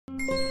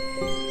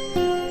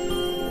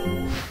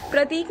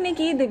प्रतीक ने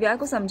की दिव्या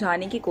को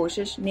समझाने की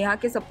कोशिश, नेहा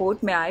के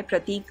सपोर्ट में आए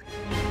प्रतीक।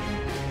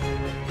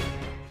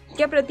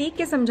 क्या प्रतीक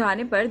के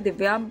समझाने पर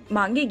दिव्या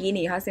मांगेगी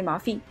नेहा से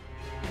माफी?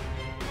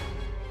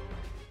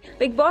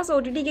 बिग बॉस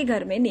ओटीटी के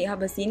घर में नेहा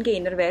भसीन के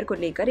इनरवेयर को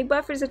लेकर एक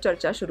बार फिर से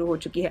चर्चा शुरू हो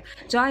चुकी है,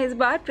 जहां इस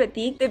बार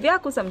प्रतीक दिव्या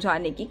को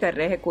समझाने की कर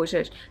रहे हैं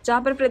कोशिश।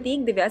 जहां पर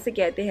प्रतीक दिव्या से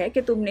कहते हैं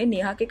कि तुमने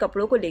नेहा के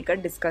कपड़ों को लेकर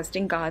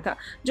डिस्कस्टिंग कहा था,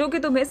 जो कि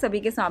तुम्हें सभी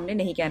के सामने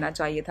नहीं कहना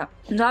चाहिए था।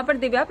 जहां पर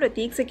दिव्या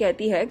प्रतीक से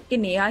कहती है कि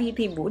नेहा ही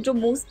थी वो जो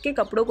मूस के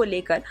कपड़ों को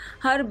लेकर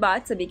हर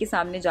बात सभी के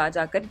सामने जा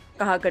जाकर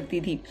कहा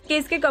करती थी कि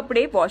इसके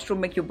कपड़े वॉशरूम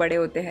में क्यों पड़े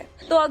होते हैं।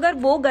 तो अगर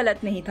वो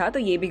गलत नहीं था तो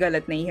ये भी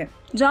गलत नहीं है।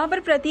 जहां पर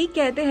प्रतीक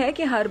कहते हैं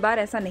कि हर बार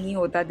ऐसा नहीं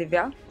होता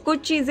दिव्या,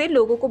 कुछ चीजें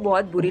लोगों को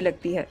बहुत बुरी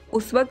लगती है।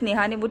 उस वक्त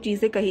नेहा ने वो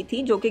चीजें कही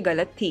थी जो कि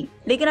गलत थी,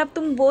 लेकिन अब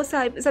तुम वो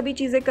सभी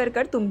चीजें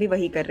कर तुम भी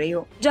वही कर रही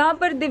हो। जहां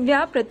पर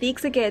दिव्या प्रतीक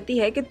से कहती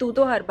है कि तू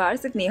तो हर बार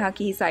सिर्फ नेहा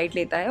की ही साइड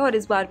लेता है और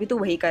इस बार भी तू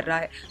वही कर रहा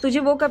है, तुझे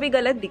वो कभी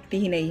गलत दिखती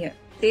ही नहीं है,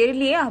 तेरे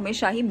लिए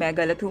हमेशा ही मैं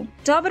गलत हूँ।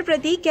 जहाँ पर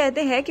प्रतीक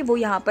कहते हैं कि वो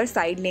यहाँ पर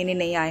साइड लेने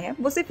नहीं आए हैं,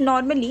 वो सिर्फ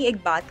नॉर्मली एक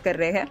बात कर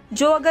रहे हैं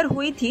जो अगर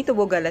हुई थी तो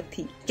वो गलत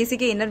थी। किसी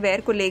के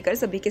इनरवेयर को लेकर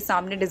सभी के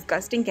सामने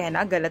डिस्गस्टिंग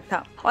कहना गलत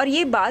था और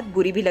ये बात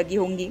बुरी भी लगी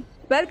होंगी।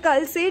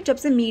 कल से जब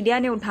से मीडिया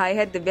ने उठाए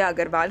है दिव्या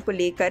अग्रवाल को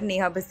लेकर,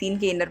 नेहा भसीन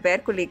के इनरवेयर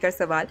को लेकर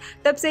सवाल,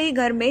 तब से ही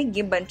घर में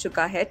ये बन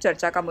चुका है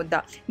चर्चा का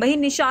मुद्दा। वहीं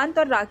निशांत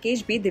और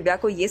राकेश भी दिव्या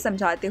को ये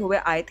समझाते हुए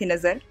आए थे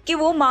नजर कि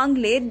वो मांग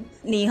ले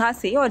नेहा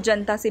से और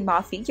जनता से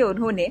माफी कि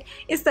उन्होंने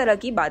इस तरह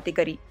की बातें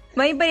करी।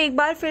 वहीं पर एक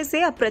बार फिर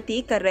से अब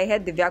प्रतीक कर रहे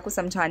हैं दिव्या को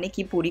समझाने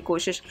की पूरी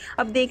कोशिश।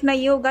 अब देखना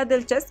ये होगा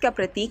दिलचस्प, क्या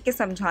प्रतीक के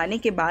समझाने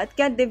के बाद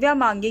क्या दिव्या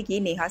मांगेगी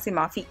नेहा से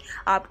माफी?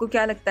 आपको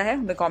क्या लगता है?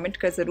 हमें कमेंट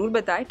कर जरूर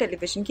बताएं।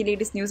 टेलीविजन की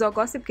लेटेस्ट न्यूज और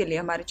गॉसिप के लिए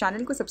हमारे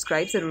चैनल को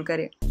सब्सक्राइब जरूर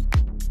करें।